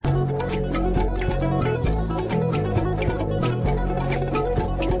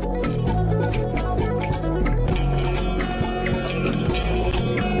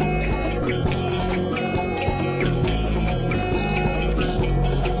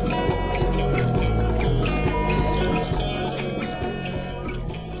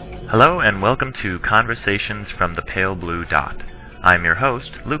Hello and welcome to Conversations from the Pale Blue Dot. I'm your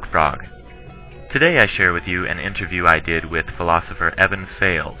host, Luke Brogg. Today I share with you an interview I did with philosopher Evan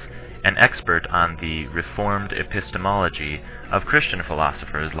Fales, an expert on the reformed epistemology of Christian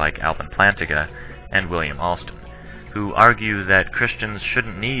philosophers like Alvin Plantinga and William Alston, who argue that Christians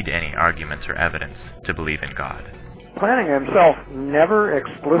shouldn't need any arguments or evidence to believe in God. Plantinga himself never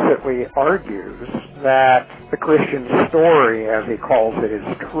explicitly argues that the Christian story, as he calls it, is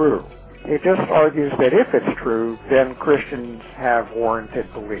true. He just argues that if it's true, then Christians have warranted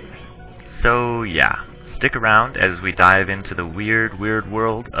beliefs. So yeah, stick around as we dive into the weird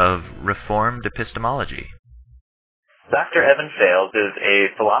world of reformed epistemology. Dr. Evan Fales is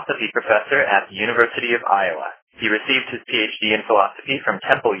a philosophy professor at the University of Iowa. He received his PhD in philosophy from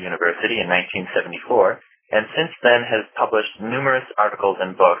Temple University in 1974, and since then has published numerous articles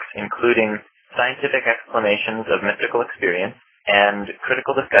and books, including Scientific Explanations of Mystical Experience and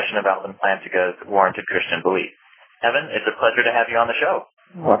Critical Discussion of Alvin Plantinga's Warranted Christian Beliefs. Evan, it's a pleasure to have you on the show.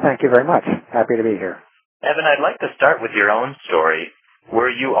 Well, thank you very much. Happy to be here. Evan, I'd like to start with your own story.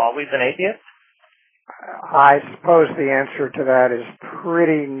 Were you always an atheist? I suppose the answer to that is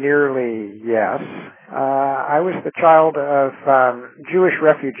pretty nearly yes. I was the child of Jewish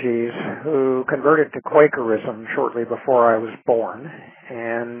refugees who converted to Quakerism shortly before I was born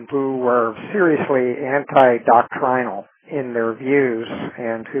and who were seriously anti-doctrinal in their views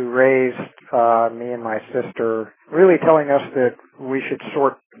and who raised me and my sister really telling us that we should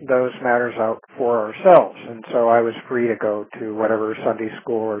sort those matters out for ourselves. And so I was free to go to whatever Sunday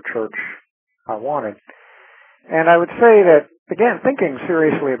school or church I wanted. And I would say that, again, thinking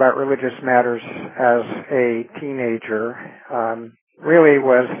seriously about religious matters as a teenager really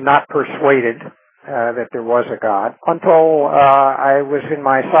was not persuaded that there was a God until I was in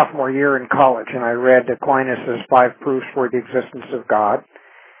my sophomore year in college and I read Aquinas' 5 Proofs for the Existence of God.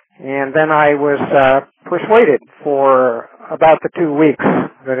 And then I was persuaded for about the 2 weeks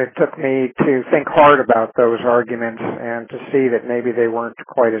that it took me to think hard about those arguments and to see that maybe they weren't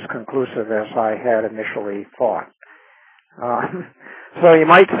quite as conclusive as I had initially thought. So you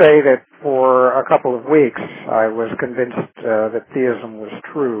might say that for a couple of weeks I was convinced that theism was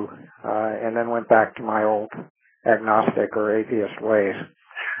true and then went back to my old agnostic or atheist ways.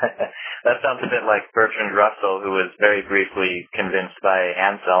 That sounds a bit like Bertrand Russell, who was very briefly convinced by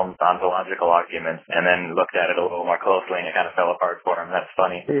Anselm's ontological arguments and then looked at it a little more closely and it kind of fell apart for him. That's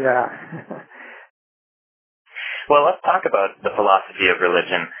funny. Yeah. Well, let's talk about the philosophy of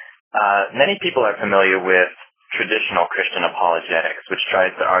religion. Many people are familiar with traditional Christian apologetics, which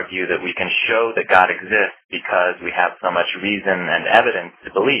tries to argue that we can show that God exists because we have so much reason and evidence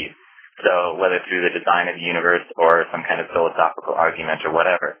to believe. So whether through the design of the universe or some kind of philosophical argument or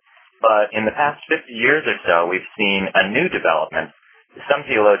whatever. But in the past 50 years or so, we've seen a new development. Some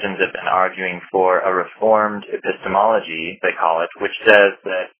theologians have been arguing for a reformed epistemology, they call it, which says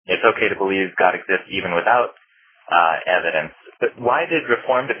that it's okay to believe God exists even without evidence. But why did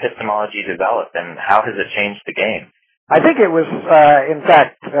reformed epistemology develop, and how has it changed the game? I think it was, in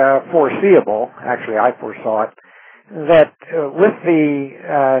fact, foreseeable. Actually, I foresaw it. That with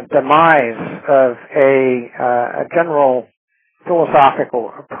the demise of a general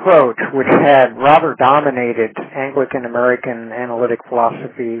philosophical approach which had rather dominated Anglican American analytic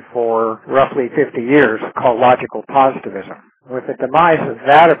philosophy for roughly 50 years, called logical positivism. With the demise of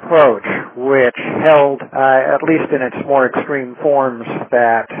that approach, which held, at least in its more extreme forms,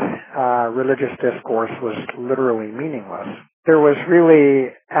 that religious discourse was literally meaningless, there was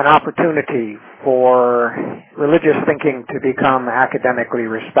really an opportunity for religious thinking to become academically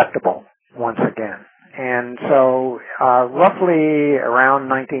respectable once again. And so, roughly around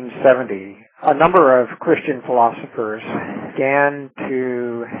 1970, a number of Christian philosophers began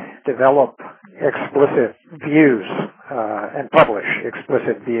to develop explicit views and publish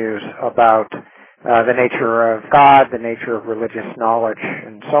explicit views about the nature of God, the nature of religious knowledge,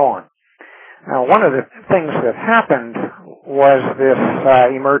 and so on. Now, one of the things that happened was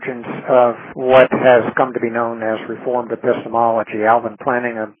this emergence of what has come to be known as reformed epistemology. Alvin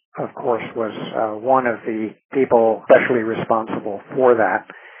Plantinga, of course, was one of the people especially responsible for that.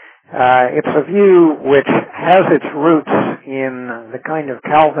 It's a view which has its roots in the kind of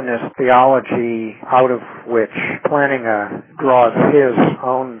Calvinist theology out of which Plantinga draws his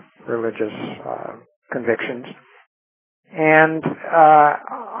own religious convictions. And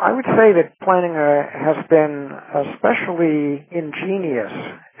I would say that Plantinga has been especially ingenious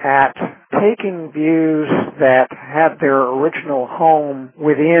at taking views that had their original home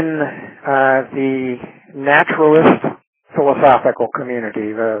within the naturalist philosophical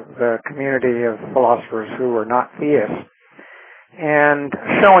community, the community of philosophers who are not theists, and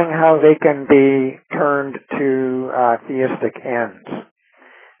showing how they can be turned to theistic ends.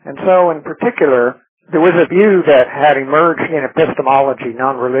 And so, in particular, there was a view that had emerged in epistemology,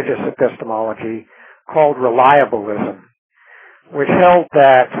 non-religious epistemology, called reliabilism, which held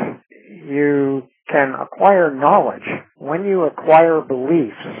that you can acquire knowledge when you acquire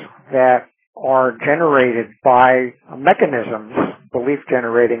beliefs that are generated by mechanisms,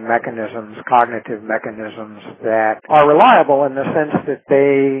 belief-generating mechanisms, cognitive mechanisms that are reliable in the sense that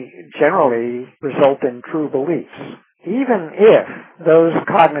they generally result in true beliefs, even if those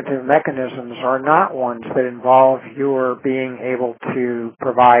cognitive mechanisms are not ones that involve your being able to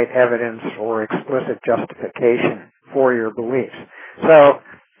provide evidence or explicit justification for your beliefs. So,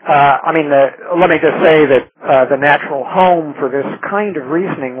 let me just say that the natural home for this kind of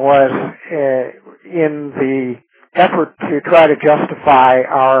reasoning was in the effort to try to justify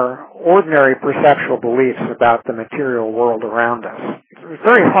our ordinary perceptual beliefs about the material world around us. It was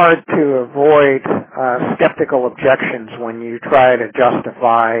very hard to avoid skeptical objections when you try to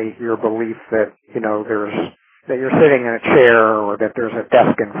justify your belief that, that you're sitting in a chair or that there's a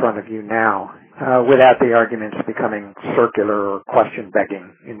desk in front of you now, without the arguments becoming circular or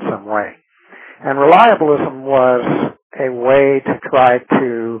question-begging in some way. And reliabilism was a way to try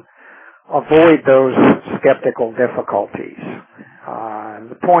to avoid those skeptical difficulties.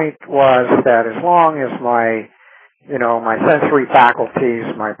 The point was that as long as my sensory faculties,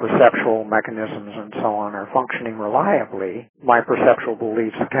 my perceptual mechanisms and so on are functioning reliably, my perceptual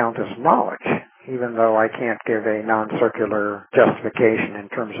beliefs count as knowledge, even though I can't give a non-circular justification in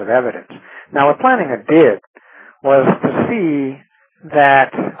terms of evidence. Now, what Plantinga did was to see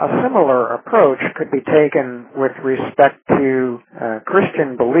that a similar approach could be taken with respect to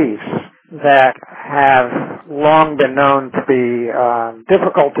Christian beliefs that have long been known to be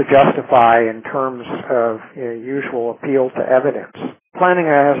difficult to justify in terms of usual appeal to evidence.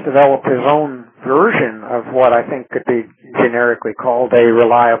 Plantinga has developed his own version of what I think could be generically called a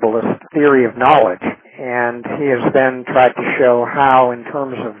reliabilist theory of knowledge, and he has then tried to show how, in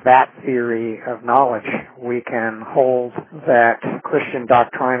terms of that theory of knowledge, we can hold that Christian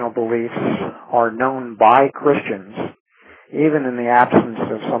doctrinal beliefs are known by Christians, even in the absence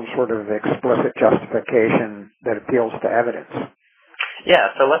of some sort of explicit justification that appeals to evidence. Yeah,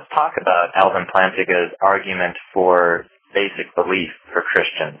 so let's talk about Alvin Plantinga's argument for basic belief for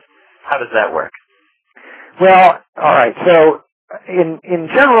Christians. How does that work? Well, all right. So, in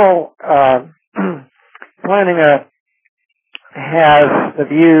general, Plantinga has the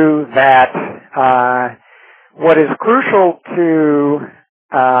view that what is crucial to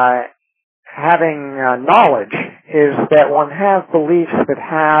having knowledge is that one have beliefs that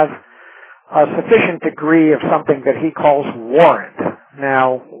have a sufficient degree of something that he calls warrant.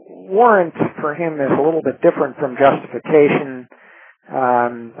 Now, warrant for him is a little bit different from justification.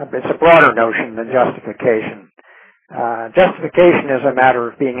 It's a broader notion than justification. Justification is a matter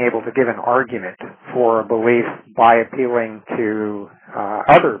of being able to give an argument for a belief by appealing to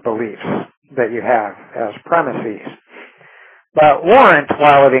other beliefs that you have as premises. But warrant,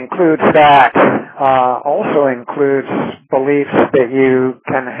 while it includes that, also includes beliefs that you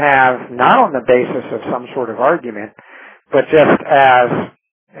can have not on the basis of some sort of argument, but just as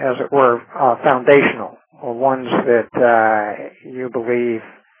it were, foundational, or ones that you believe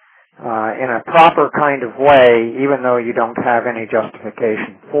in a proper kind of way, even though you don't have any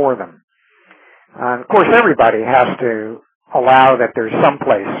justification for them. Of course, everybody has to allow that there's some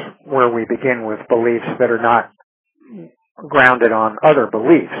place where we begin with beliefs that are not grounded on other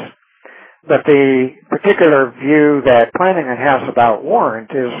beliefs. But the particular view that Plantinga has about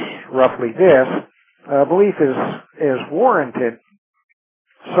warrant is roughly this. A belief is warranted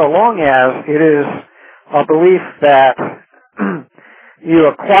so long as it is a belief that you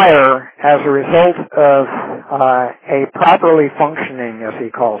acquire as a result of a properly functioning, as he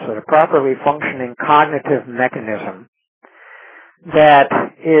calls it, a properly functioning cognitive mechanism that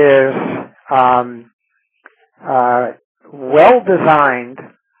is well designed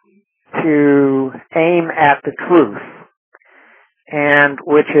to aim at the truth and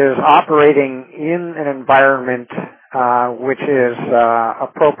which is operating in an environment which is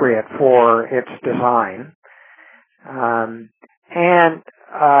appropriate for its design, and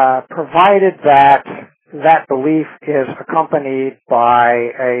provided that that belief is accompanied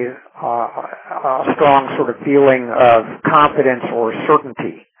by a strong sort of feeling of confidence or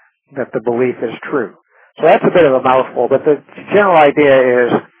certainty that the belief is true. So that's a bit of a mouthful, but the general idea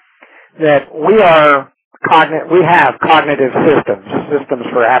is that we have cognitive systems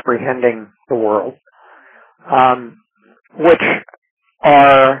for apprehending the world, which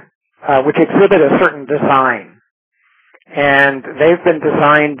exhibit a certain design. And they've been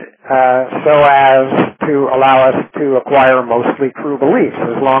designed so as to allow us to acquire mostly true beliefs,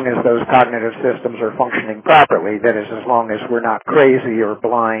 as long as those cognitive systems are functioning properly. That is, as long as we're not crazy or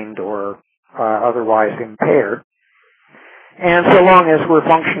blind or otherwise impaired. And so long as we're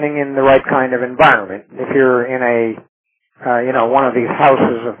functioning in the right kind of environment. If you're in one of these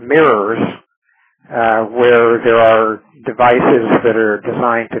houses of mirrors, where there are devices that are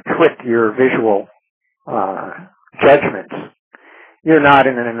designed to trick your visual judgments, you're not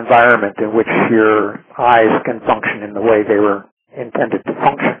in an environment in which your eyes can function in the way they were intended to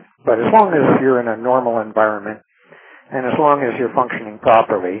function. But as long as you're in a normal environment, and as long as you're functioning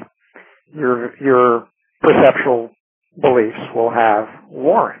properly, your perceptual beliefs will have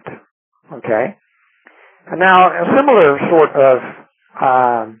warrant. Okay? And now, a similar sort of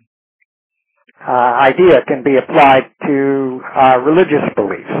idea can be applied to religious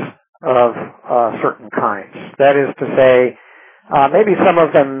beliefs of certain kinds. That is to say, maybe some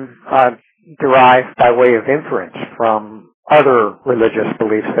of them derive by way of inference from other religious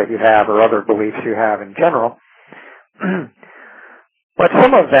beliefs that you have or other beliefs you have in general. But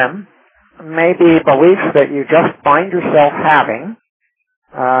some of them may be beliefs that you just find yourself having.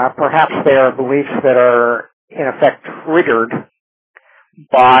 Perhaps they are beliefs that are, in effect, triggered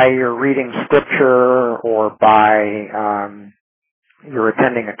by your reading scripture or by you're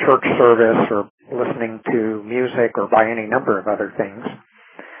attending a church service or listening to music or by any number of other things.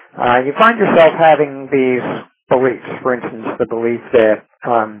 You find yourself having these beliefs. For instance, the belief that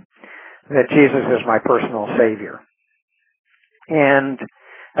Jesus is my personal Savior. And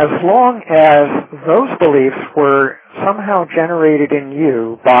as long as those beliefs were somehow generated in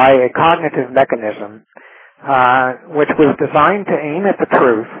you by a cognitive mechanism which was designed to aim at the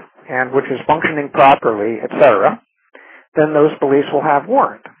truth and which is functioning properly, etc., then those beliefs will have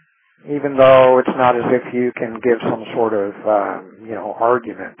warrant, even though it's not as if you can give some sort of,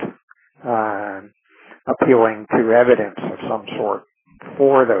 argument appealing to evidence of some sort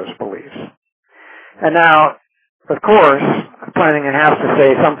for those beliefs. And now, of course, Plantinga has to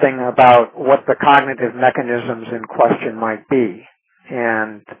say something about what the cognitive mechanisms in question might be.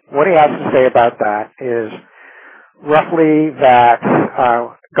 And what he has to say about that is roughly that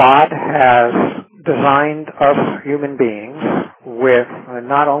God has designed us human beings with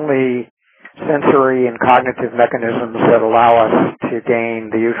not only sensory and cognitive mechanisms that allow us to gain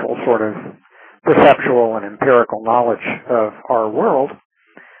the usual sort of perceptual and empirical knowledge of our world,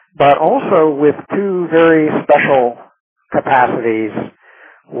 but also with two very special capacities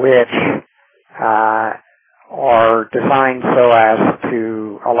which are designed so as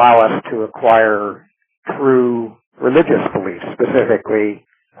to allow us to acquire true religious beliefs, specifically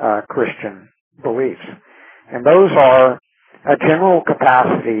Christian beliefs. And those are a general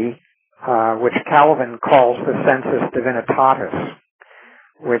capacity which Calvin calls the sensus divinitatis,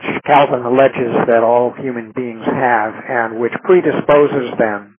 which Calvin alleges that all human beings have and which predisposes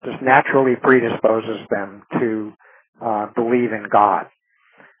them, just naturally predisposes them to believe in God,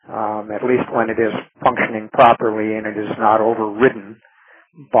 at least when it is functioning properly and it is not overridden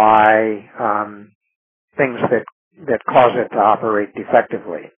by things that cause it to operate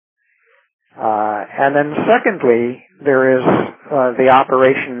defectively. And then secondly, there is the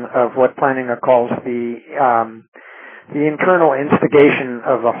operation of what Plantinga calls the internal instigation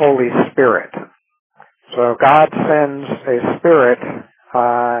of the Holy Spirit. So God sends a spirit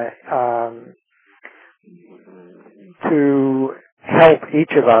to help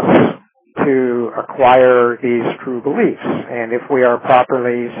each of us to acquire these true beliefs. And if we are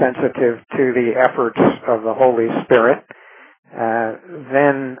properly sensitive to the efforts of the Holy Spirit,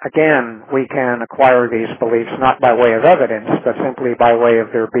 then again we can acquire these beliefs not by way of evidence, but simply by way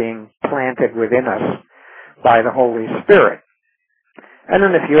of their being planted within us by the Holy Spirit. And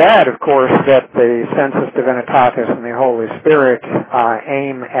then if you add, of course, that the sensus divinitatis and the Holy Spirit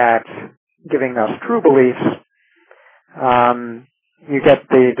aim at giving us true beliefs, you get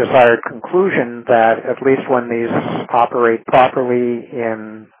the desired conclusion that at least when these operate properly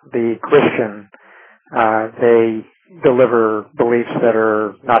in the Christian, they deliver beliefs that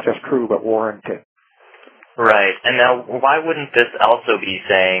are not just true but warranted. Right. And now, why wouldn't this also be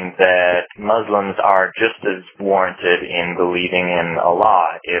saying that Muslims are just as warranted in believing in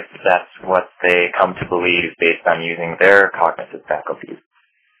Allah if that's what they come to believe based on using their cognitive faculties?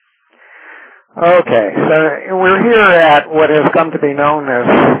 Okay, so we're here at what has come to be known as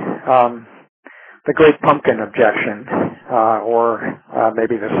the Great Pumpkin Objection, or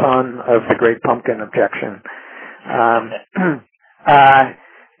maybe the son of the Great Pumpkin Objection.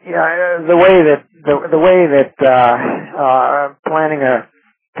 The way that Plantinga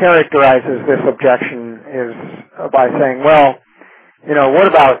characterizes this objection is by saying, well, what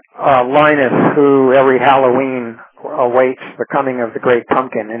about Linus, who every Halloween awaits the coming of the great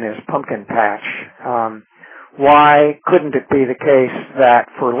pumpkin in his pumpkin patch? Why couldn't it be the case that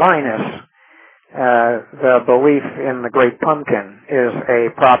for Linus, the belief in the great pumpkin is a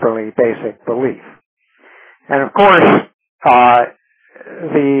properly basic belief? And of course,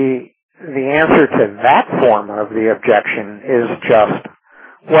 the answer to that form of the objection is just,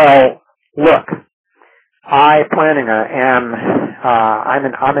 well, look, I, Plantinga,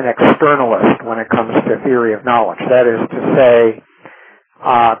 I'm an externalist when it comes to theory of knowledge. That is to say,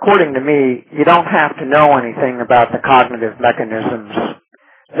 according to me, you don't have to know anything about the cognitive mechanisms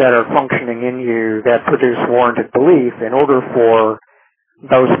that are functioning in you that produce warranted belief in order for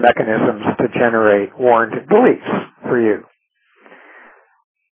those mechanisms to generate warranted beliefs for you.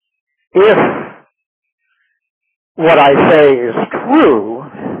 If what I say is true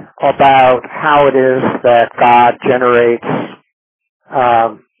about how it is that God generates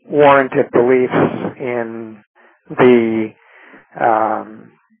warranted beliefs in the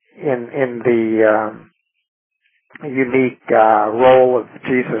unique role of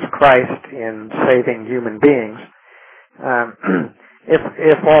Jesus Christ in saving human beings,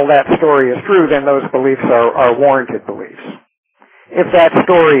 if all that story is true, then those beliefs are warranted beliefs. If that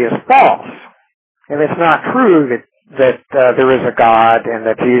story is false, if it's not true that there is a God and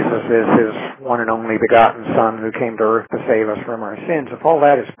that Jesus is his one and only begotten Son who came to earth to save us from our sins, if all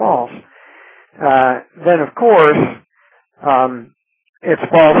that is false, then of course it's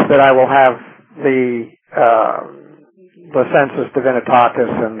false that I will have the sensus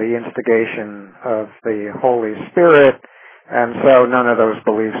divinitatis and the instigation of the Holy Spirit, and so none of those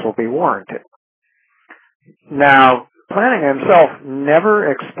beliefs will be warranted. Now, Plantinga himself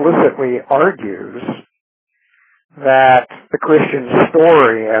never explicitly argues that the Christian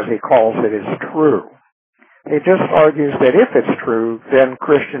story, as he calls it, is true. He just argues that if it's true, then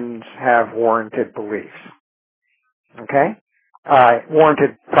Christians have warranted beliefs. Okay?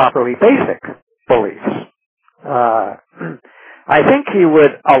 Warranted properly basic beliefs. I think he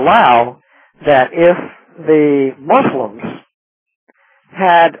would allow that if the Muslims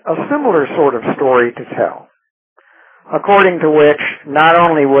had a similar sort of story to tell, according to which not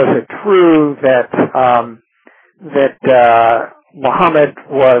only was it true that Muhammad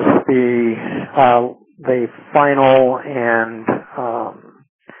was the final and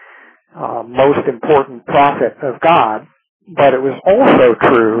most important prophet of God, but it was also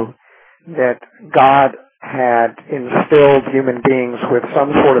true that God had instilled human beings with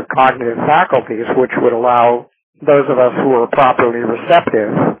some sort of cognitive faculties which would allow those of us who are properly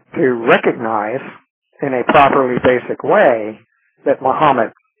receptive to recognize in a properly basic way that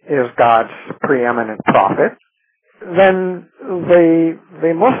Muhammad is God's preeminent prophet, then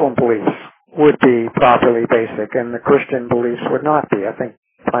the Muslim beliefs would be properly basic and the Christian beliefs would not be. I think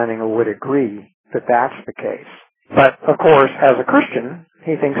Plantinga would agree that that's the case. But, of course, as a Christian,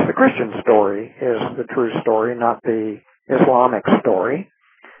 he thinks the Christian story is the true story, not the Islamic story.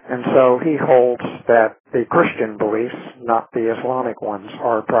 And so he holds that the Christian beliefs, not the Islamic ones,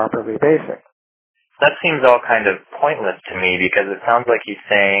 are properly basic. That seems all kind of pointless to me because it sounds like he's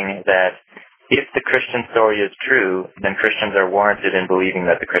saying that if the Christian story is true, then Christians are warranted in believing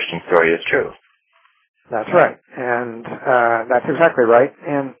that the Christian story is true. That's right. And that's exactly right.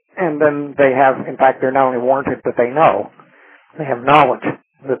 And then they have, in fact, they're not only warranted, but they know. They have knowledge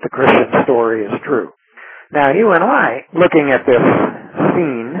that the Christian story is true. Now, you and I, looking at this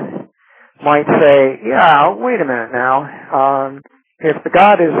scene, might say, yeah, wait a minute now. If the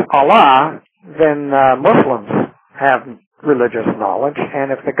God is Allah, then Muslims have religious knowledge,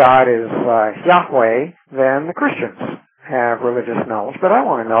 and if the God is Yahweh, then the Christians have religious knowledge. But I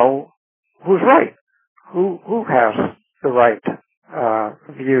want to know who's right. Who has the right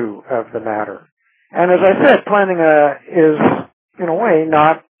view of the matter? And as I said, Plantinga is, in a way,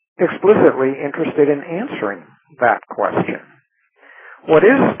 not explicitly interested in answering that question. What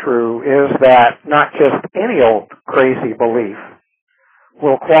is true is that not just any old crazy belief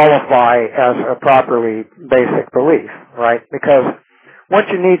will qualify as a properly basic belief, right? Because what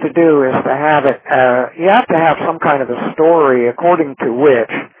you need to do is to have it, you have to have some kind of a story according to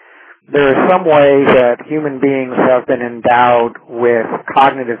which there is some way that human beings have been endowed with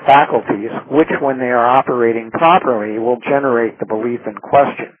cognitive faculties, which when they are operating properly will generate the belief in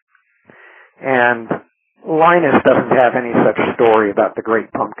question. And Linus doesn't have any such story about the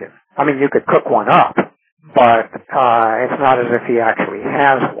great pumpkin. I mean, you could cook one up, but it's not as if he actually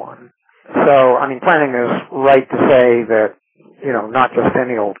has one. So, I mean, Plantinga is right to say that, not just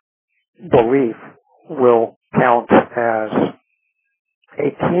any old belief will count as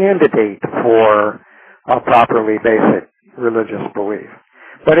a candidate for a properly basic religious belief.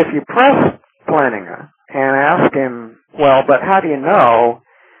 But if you press Plantinga and ask him, well, but how do you know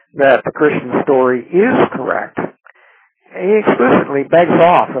that the Christian story is correct? He explicitly begs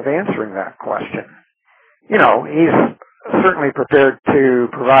off of answering that question. You know, he's certainly prepared to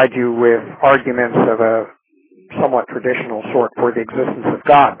provide you with arguments of a somewhat traditional sort for the existence of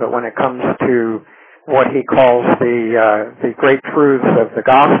God, but when it comes to what he calls the great truths of the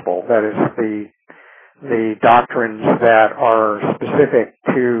gospel, that is the doctrines that are specific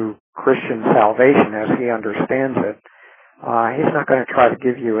to Christian salvation as he understands it, he's not going to try to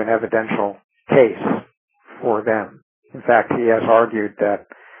give you an evidential case for them. In fact, he has argued that,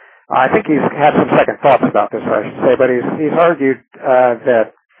 I think he's had some second thoughts about this, I should say, but he's argued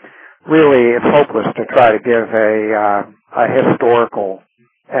that really it's hopeless to try to give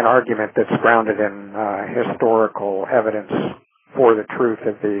an argument that's grounded in historical evidence for the truth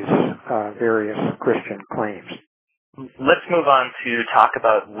of these various Christian claims. Let's move on to talk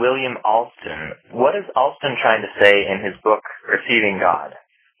about William Alston. What is Alston trying to say in his book, Receiving God?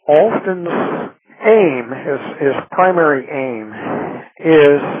 Alston's aim, his primary aim,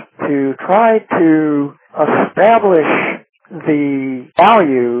 is to try to establish the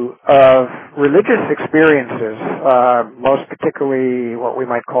value of religious experiences, most particularly what we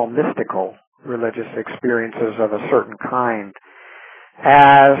might call mystical religious experiences of a certain kind,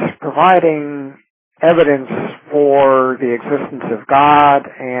 as providing evidence for the existence of God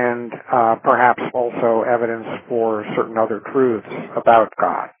and perhaps also evidence for certain other truths about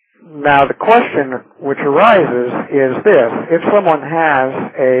God. Now, the question which arises is this: if someone has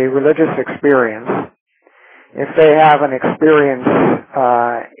a religious experience, if they have an experience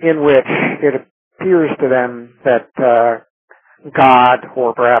in which it appears to them that God,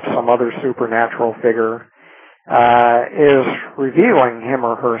 or perhaps some other supernatural figure, is revealing him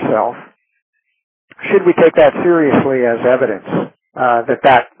or herself, should we take that seriously as evidence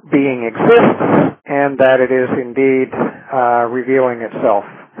that being exists and that it is indeed revealing itself?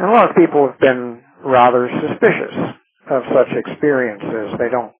 And a lot of people have been rather suspicious of such experiences. They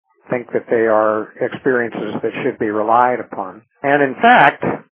don't think that they are experiences that should be relied upon. And in fact,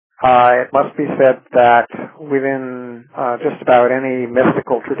 it must be said that within just about any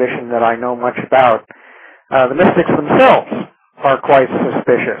mystical tradition that I know much about, the mystics themselves are quite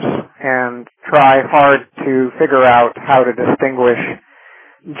suspicious and try hard to figure out how to distinguish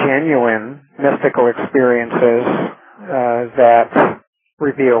genuine mystical experiences that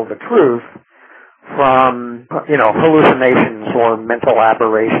reveal the truth from, hallucinations or mental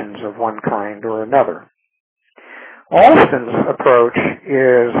aberrations of one kind or another. Alston's approach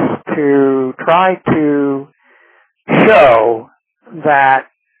is to try to show that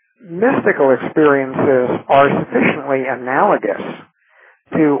mystical experiences are sufficiently analogous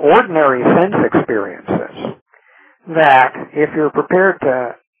to ordinary sense experiences that if you're prepared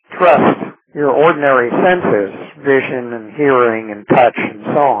to trust your ordinary senses, vision and hearing and touch and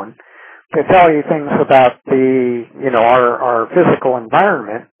so on, to tell you things about our physical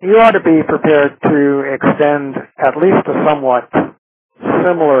environment, you ought to be prepared to extend at least a somewhat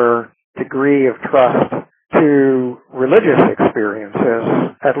similar degree of trust to religious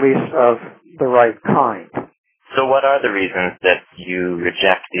experiences, at least of the right kind. So what are the reasons that you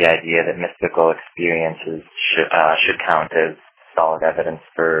reject the idea that mystical experiences should count as solid evidence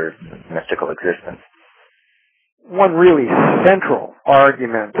for mystical existence? One really central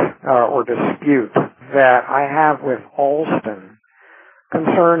argument or dispute that I have with Alston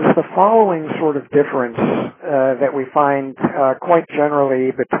concerns the following sort of difference that we find quite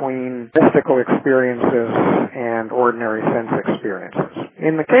generally between mystical experiences and ordinary sense experiences.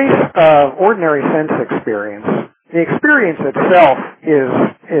 In the case of ordinary sense experience, the experience itself is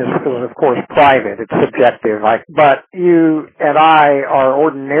of course private, it's subjective, but you and I are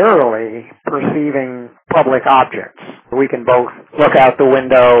ordinarily perceiving public objects. We can both look out the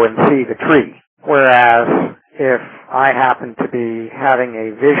window and see the tree, whereas if I happen to be having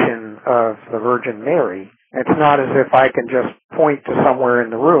a vision of the Virgin Mary, it's not as if I can just point to somewhere in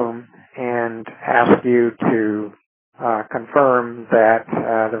the room and ask you to confirm that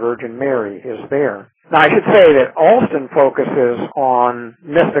the Virgin Mary is there. Now, I should say that Alston focuses on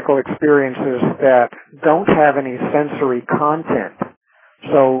mystical experiences that don't have any sensory content.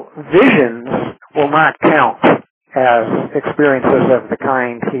 So visions will not count as experiences of the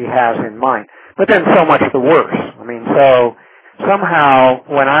kind he has in mind. But then so much the worse. So somehow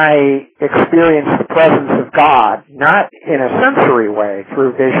when I experience the presence of God, not in a sensory way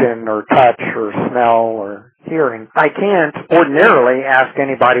through vision or touch or smell or hearing, I can't ordinarily ask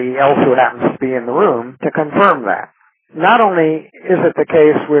anybody else who happens to be in the room to confirm that. not only is it the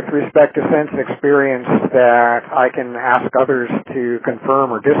case with respect to sense experience that I can ask others to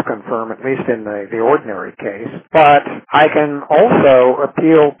confirm or disconfirm, at least in the ordinary case, but I can also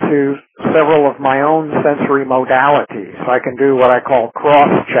appeal to several of my own sensory modalities. I can do what I call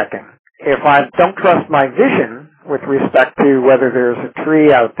cross-checking. If I don't trust my vision with respect to whether there's a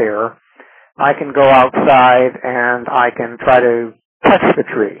tree out there, I can go outside and I can try to touch the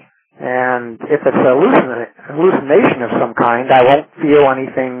tree. And if it's a hallucination of some kind, I won't feel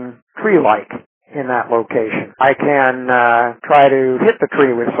anything tree-like in that location. I can try to hit the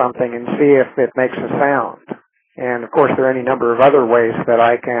tree with something and see if it makes a sound. And, of course, there are any number of other ways that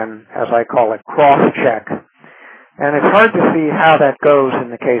I can, as I call it, cross-check. And it's hard to see how that goes in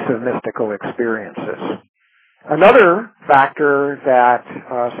the case of mystical experiences. Another factor that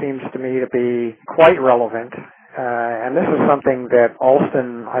seems to me to be quite relevant, and this is something that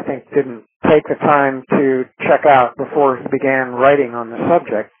Alston, I think, didn't take the time to check out before he began writing on the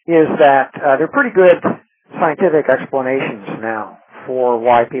subject, is that there are pretty good scientific explanations now for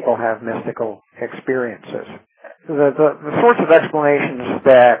why people have mystical experiences. The sorts of explanations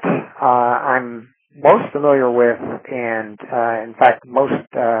that I'm most familiar with and, in fact, most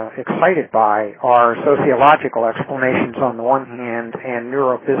excited by are sociological explanations on the one hand and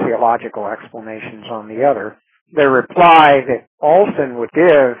neurophysiological explanations on the other. The reply that Alston would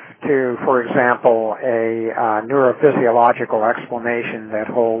give to, for example, a neurophysiological explanation that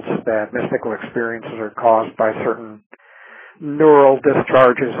holds that mystical experiences are caused by certain neural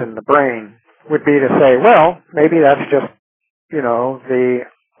discharges in the brain would be to say, well, maybe that's just, the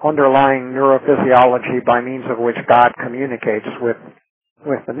underlying neurophysiology by means of which God communicates with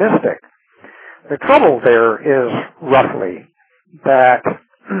the mystic. The trouble there is, roughly, that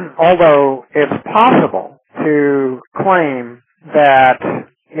although it's possible to claim that,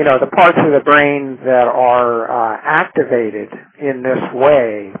 the parts of the brain that are activated in this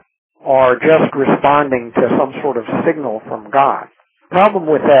way are just responding to some sort of signal from God. The problem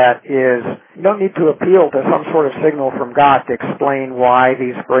with that is you don't need to appeal to some sort of signal from God to explain why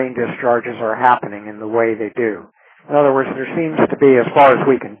these brain discharges are happening in the way they do. In other words, there seems to be, as far as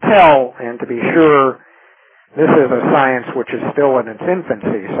we can tell, and to be sure, this is a science which is still in its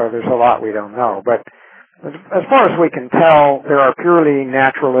infancy, so there's a lot we don't know. But as far as we can tell, there are purely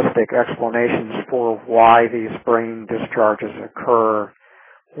naturalistic explanations for why these brain discharges occur,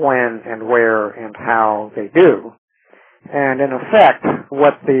 when and where and how they do. And in effect,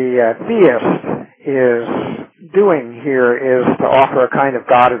 what the theist is doing here is to offer a kind of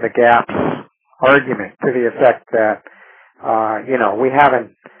God of the gaps argument to the effect that, we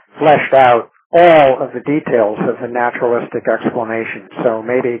haven't fleshed out all of the details of the naturalistic explanation. So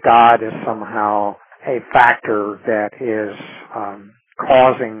maybe God is somehow a factor that is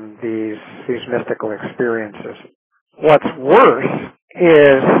causing these mystical experiences. What's worse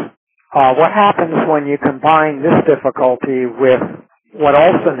is what happens when you combine this difficulty with what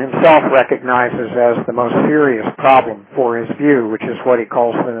Alston himself recognizes as the most serious problem for his view, which is what he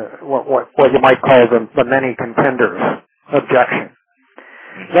calls what you might call the many contenders objection.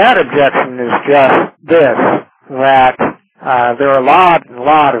 That objection is just this, that there are a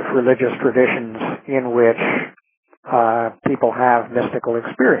lot of religious traditions in which people have mystical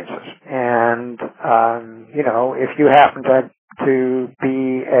experiences. And, if you happen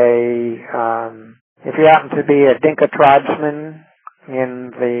to be a Dinka tribesman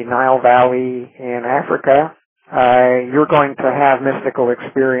in the Nile Valley in Africa, you're going to have mystical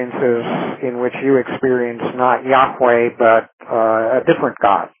experiences in which you experience not Yahweh, but a different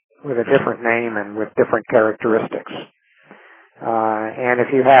God with a different name and with different characteristics. And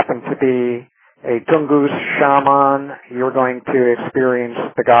if you happen to be a Tungus shaman, you're going to experience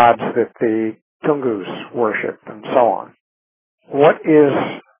the gods that the Tungus worship, and so on. What is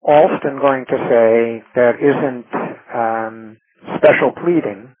Alston going to say that isn't special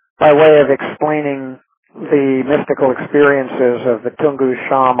pleading by way of explaining the mystical experiences of the Tungus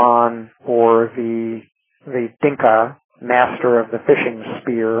shaman or the Dinka master of the fishing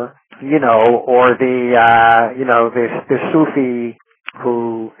spear, or the Sufi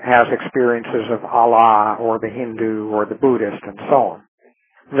who has experiences of Allah, or the Hindu or the Buddhist, and so on?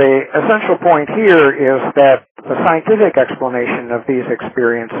 The essential point here is that the scientific explanation of these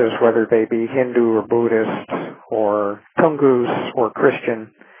experiences, whether they be Hindu or Buddhist or Tungus or Christian,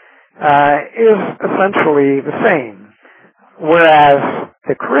 is essentially the same. Whereas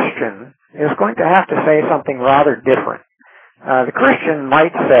the Christian is going to have to say something rather different. The Christian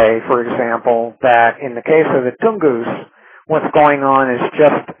might say, for example, that in the case of the Tungus, what's going on is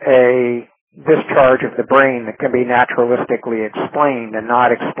just a discharge of the brain that can be naturalistically explained and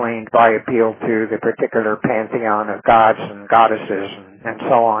not explained by appeal to the particular pantheon of gods and goddesses and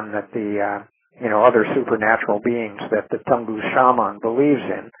so on that the other supernatural beings that the Tungu shaman believes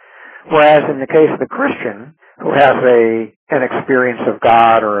in. Whereas in the case of the Christian, who has an experience of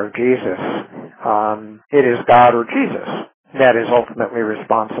God or of Jesus, it is God or Jesus that is ultimately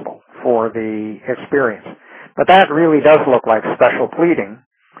responsible for the experience. But that really does look like special pleading,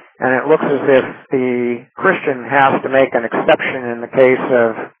 and it looks as if the Christian has to make an exception in the case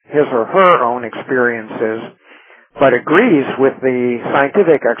of his or her own experiences, but agrees with the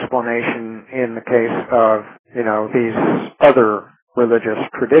scientific explanation in the case of, these other religious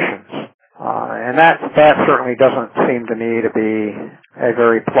traditions. And that certainly doesn't seem to me to be a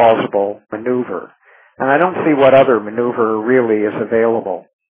very plausible maneuver. And I don't see what other maneuver really is available.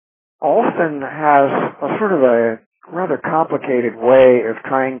 Alston has a sort of a rather complicated way of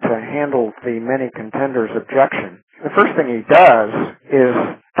trying to handle the many contenders' objection. The first thing he does is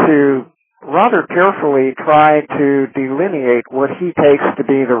to rather carefully try to delineate what he takes to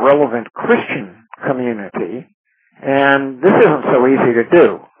be the relevant Christian community, and this isn't so easy to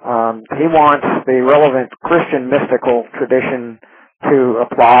do. He wants the relevant Christian mystical tradition to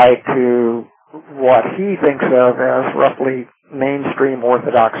apply to what he thinks of as roughly mainstream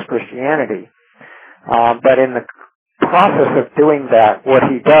Orthodox Christianity. But in the process of doing that, what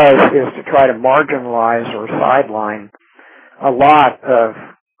he does is to try to marginalize or sideline a lot of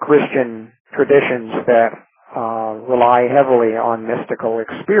Christian traditions that rely heavily on mystical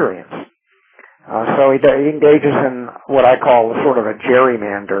experience. So he engages in what I call sort of a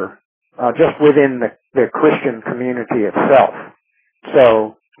gerrymander just within the Christian community itself.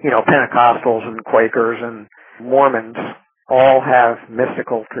 So, Pentecostals and Quakers and Mormons all have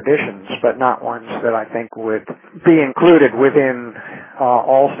mystical traditions, but not ones that I think would be included within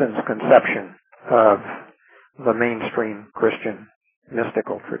Alston's conception of the mainstream Christian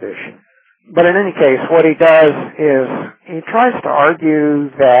mystical tradition. But in any case, what he does is he tries to argue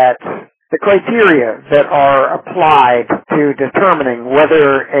that the criteria that are applied to determining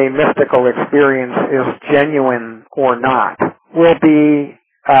whether a mystical experience is genuine or not will be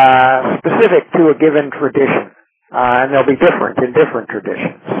specific to a given tradition. And they'll be different in different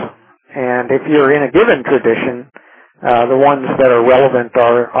traditions. And if you're in a given tradition, the ones that are relevant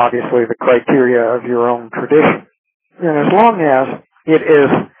are obviously the criteria of your own tradition. And as long as it is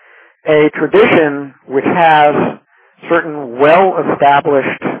a tradition which has certain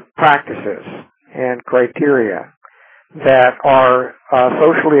well-established practices and criteria that are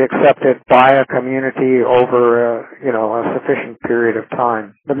socially accepted by a community over a sufficient period of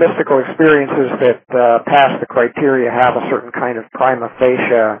time. The mystical experiences that pass the criteria have a certain kind of prima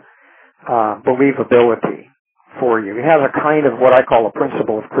facie believability for you. It has a kind of what I call a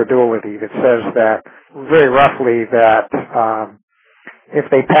principle of credulity that says that, very roughly, that if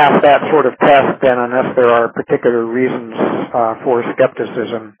they pass that sort of test, then unless there are particular reasons for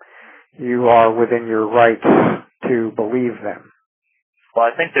skepticism, you are within your rights to believe them. Well,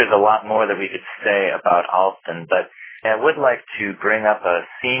 I think there's a lot more that we could say about Alston, but I would like to bring up a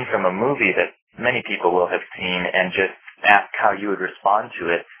scene from a movie that many people will have seen and just ask how you would respond to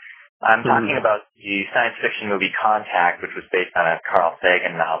it. I'm talking about the science fiction movie Contact, which was based on a Carl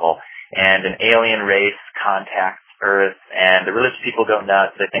Sagan novel, and an alien race contacts Earth, and the religious people go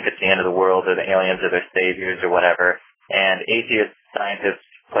nuts. They think it's the end of the world, or the aliens are their saviors, or whatever, and atheist scientists,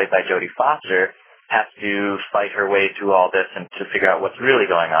 played by Jodie Foster, has to fight her way through all this and to figure out what's really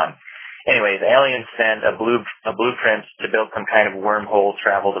going on. Anyway, the aliens send a blueprint to build some kind of wormhole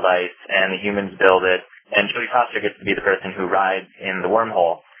travel device, and the humans build it, and Jodie Foster gets to be the person who rides in the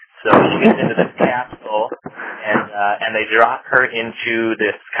wormhole. So she gets into this capsule, and they drop her into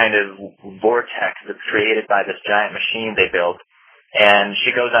this kind of vortex that's created by this giant machine they built, and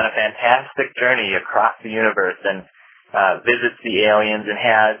she goes on a fantastic journey across the universe and visits the aliens and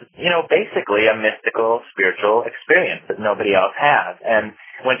has, basically a mystical, spiritual experience that nobody else has. And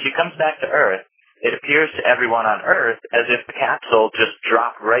when she comes back to Earth, it appears to everyone on Earth as if the capsule just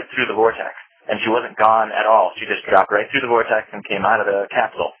dropped right through the vortex. And she wasn't gone at all. She just dropped right through the vortex and came out of the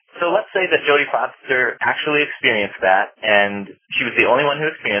capsule. So let's say that Jodie Foster actually experienced that, and she was the only one who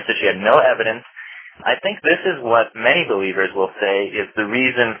experienced it. She had no evidence. I think this is what many believers will say is the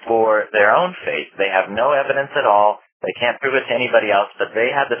reason for their own faith. They have no evidence at all. They can't prove it to anybody else, but they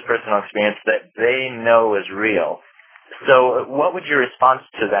have this personal experience that they know is real. So what would your response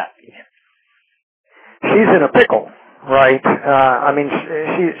to that be? She's in a pickle, right?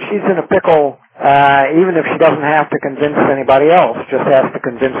 She's in a pickle even if she doesn't have to convince anybody else, just has to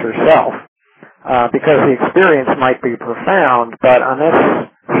convince herself. because the experience might be profound, but unless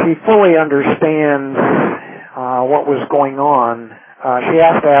she fully understands what was going on, she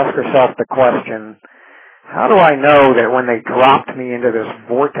has to ask herself the question, how do I know that when they dropped me into this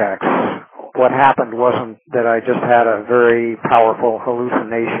vortex, what happened wasn't that I just had a very powerful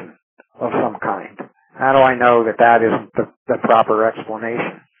hallucination of some kind? How do I know that that isn't the proper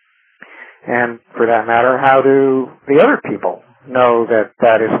explanation? And for that matter, how do the other people know that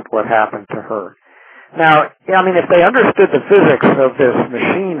that isn't what happened to her? Now, I mean, if they understood the physics of this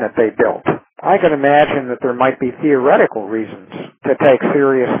machine that they built, I can imagine that there might be theoretical reasons to take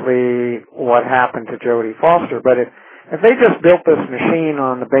seriously what happened to Jodie Foster. But if they just built this machine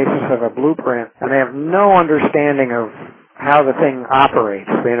on the basis of a blueprint and they have no understanding of how the thing operates,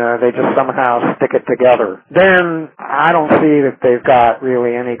 they just somehow stick it together, then I don't see that they've got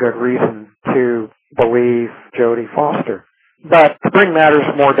really any good reason to believe Jodie Foster. But to bring matters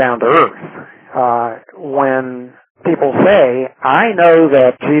more down to earth, when people say, I know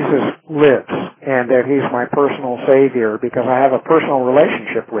that Jesus lives and that he's my personal savior because I have a personal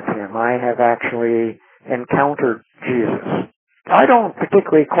relationship with him. I have actually encountered Jesus. I don't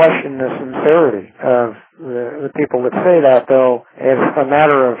particularly question the sincerity of the people that say that, though it's a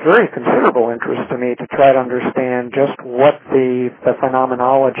matter of very considerable interest to me to try to understand just what the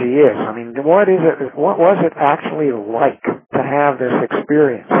phenomenology is. I mean, what was it actually like to have this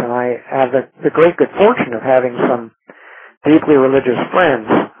experience? And I have the great good fortune of having some deeply religious friends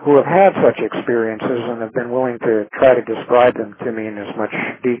who have had such experiences and have been willing to try to describe them to me in as much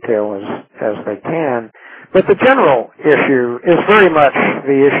detail as they can. But the general issue is very much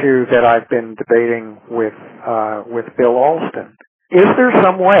the issue that I've been debating with Bill Alston. Is there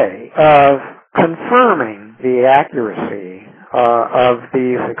some way of confirming the accuracy of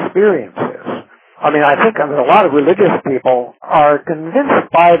these experiences? I mean, I think a lot of religious people are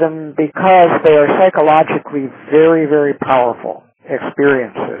convinced by them because they are psychologically very, very powerful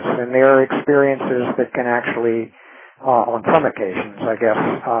experiences, and they are experiences that can actually, on some occasions, I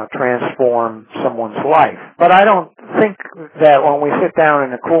guess, transform someone's life. But I don't think that when we sit down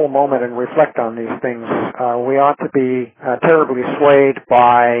in a cool moment and reflect on these things, we ought to be terribly swayed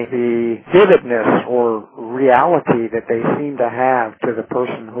by the vividness or reality that they seem to have to the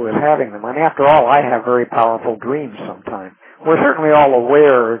person who is having them. I mean, after all, I have very powerful dreams sometimes. We're certainly all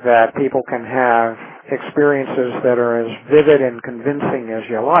aware that people can have experiences that are as vivid and convincing as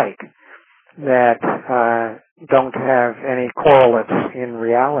you like, that don't have any correlates in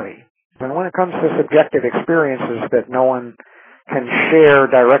reality. And when it comes to subjective experiences that no one can share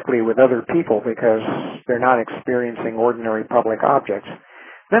directly with other people because they're not experiencing ordinary public objects,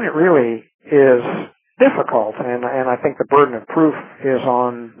 then it really is difficult. And I think the burden of proof is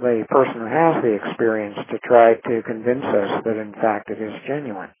on the person who has the experience to try to convince us that in fact it is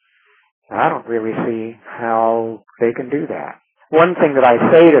genuine. I don't really see how they can do that. One thing that I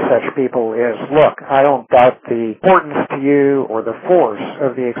say to such people is, look, I don't doubt the importance to you or the force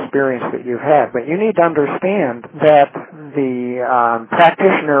of the experience that you've had, but you need to understand that the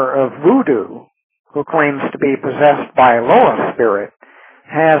practitioner of voodoo who claims to be possessed by a Loa spirit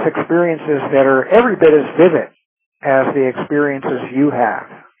has experiences that are every bit as vivid as the experiences you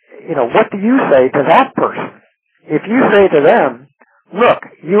have. What do you say to that person? If you say to them, look,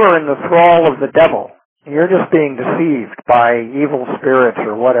 you are in the thrall of the devil, you're just being deceived by evil spirits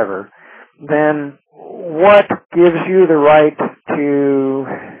or whatever, then what gives you the right to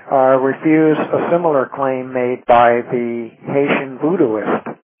refuse a similar claim made by the Haitian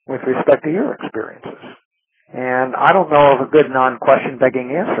voodooist with respect to your experiences? And I don't know of a good non-question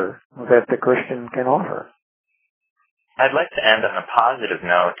begging answer that the Christian can offer. I'd like to end on a positive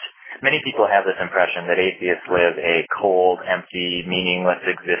note. Many people have this impression that atheists live a cold, empty, meaningless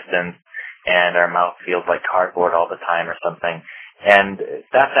existence, and our mouth feels like cardboard all the time or something. And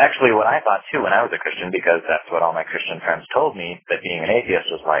that's actually what I thought too when I was a Christian, because that's what all my Christian friends told me that being an atheist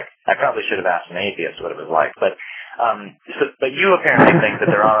was like. I probably should have asked an atheist what it was like. But you apparently think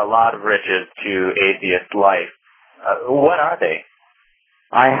that there are a lot of riches to atheist life. What are they?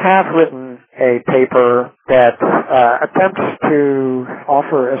 I have written a paper that attempts to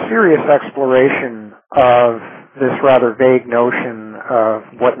offer a serious exploration of this rather vague notion of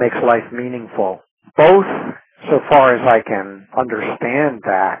what makes life meaningful, both so far as I can understand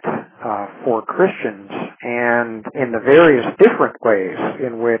that for Christians and in the various different ways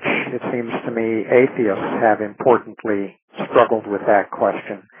in which it seems to me atheists have importantly struggled with that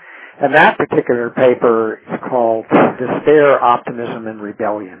question. And that particular paper is called Despair, Optimism, and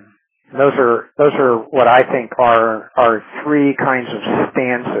Rebellion. Those are what I think are three kinds of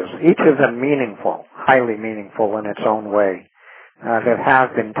stances, each of them meaningful, highly meaningful in its own way, that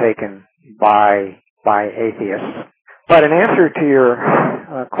have been taken by atheists. But in answer to your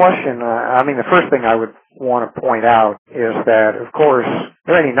question, the first thing I would want to point out is that, of course,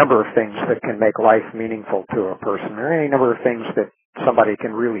 there are any number of things that can make life meaningful to a person. There are any number of things that somebody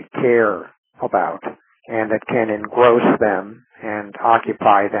can really care about and that can engross them and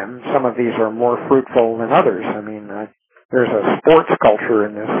occupy them. Some of these are more fruitful than others. There's a sports culture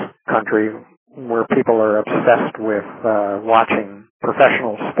in this country where people are obsessed with watching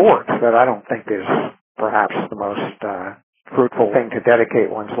professional sports that I don't think is perhaps the most fruitful thing to dedicate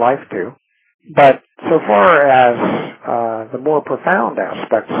one's life to. But so far as the more profound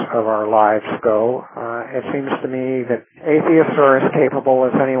aspects of our lives go, it seems to me that atheists are as capable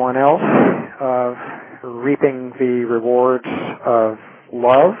as anyone else of reaping the rewards of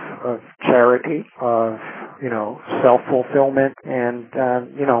love, of charity, of self-fulfillment, and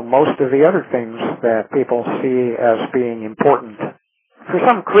most of the other things that people see as being important. For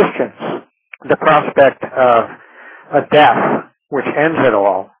some Christians, the prospect of a death which ends it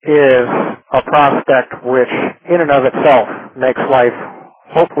all is a prospect which in and of itself makes life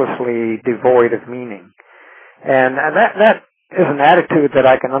hopelessly devoid of meaning. And that is an attitude that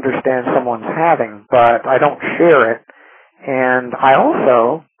I can understand someone's having, but I don't share it. And I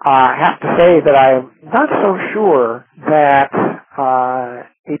also have to say that I'm not so sure that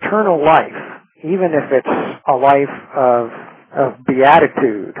eternal life, even if it's a life of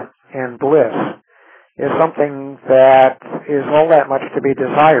beatitude and bliss, is something that is all that much to be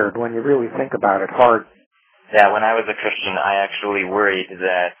desired when you really think about it hard. Yeah, when I was a Christian, I actually worried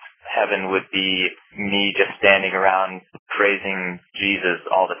that heaven would be me just standing around praising Jesus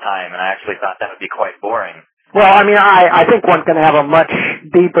all the time, and I actually thought that would be quite boring. Well, I think one can have a much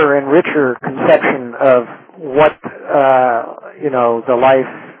deeper and richer conception of what, the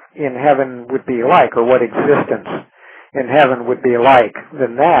life in heaven would be like, or what existence in heaven would be like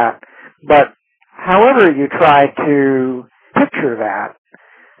than that. But however you try to picture that,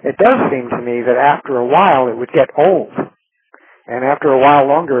 it does seem to me that after a while it would get old. And after a while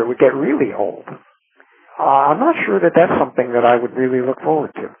longer it would get really old. I'm not sure that that's something that I would really look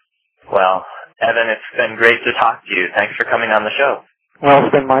forward to. Well, Evan, it's been great to talk to you. Thanks for coming on the show. Well,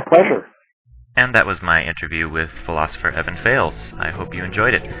 it's been my pleasure. And that was my interview with philosopher Evan Fales. I hope you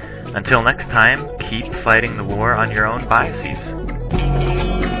enjoyed it. Until next time, keep fighting the war on your own biases.